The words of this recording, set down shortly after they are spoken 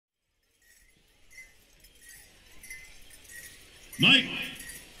Mike.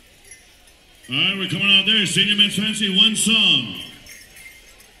 All right, we're coming out there. Senior Men's Fancy, one song.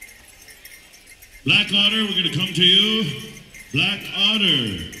 Black Otter, we're going to come to you. Black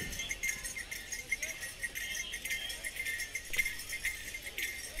Otter.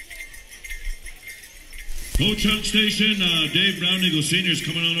 Ho Chunk Station, Dave Brown Eagle Sr. is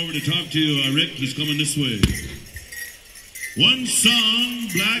coming on over to talk to you. Rick, he's coming this way. One song,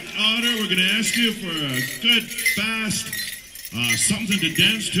 Black Otter. We're going to ask you for a good, fast, something to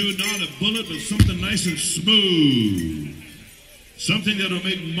dance to, not a bullet, but something nice and smooth. Something that'll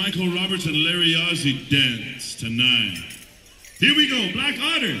make Michael Roberts and Larry Ozzie dance tonight. Here we go, Black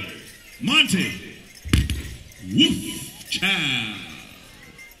Otter, Monty, Woof, Chow.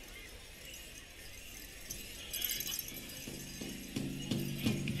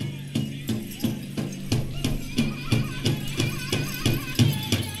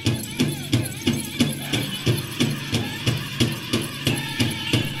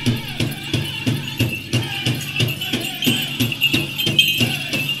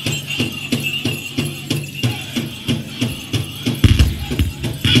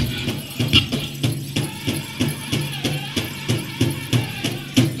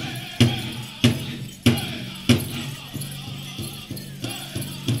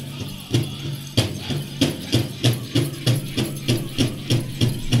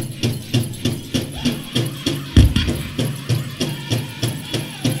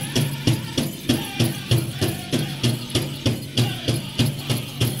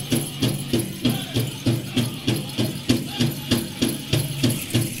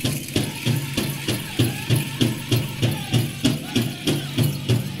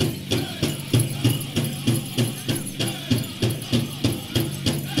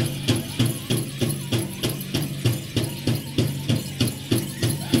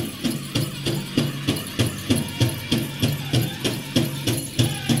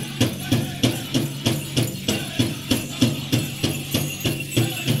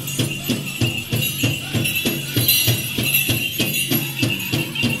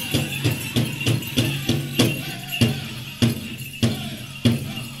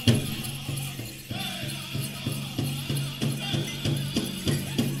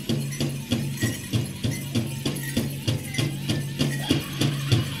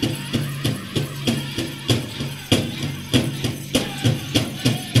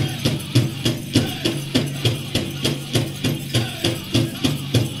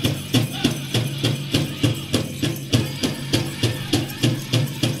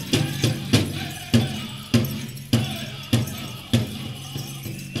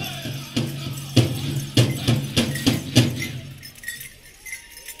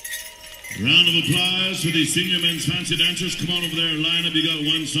 Round of applause for the Senior Men's Fancy Dancers. Come on over there, line up. You got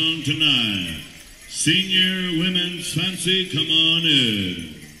one song tonight. Senior Women's Fancy, come on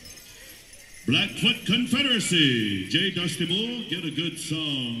in. Blackfoot Confederacy. J. Dusty Bull, get a good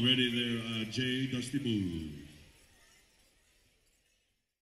song ready there, J. Dusty Bull.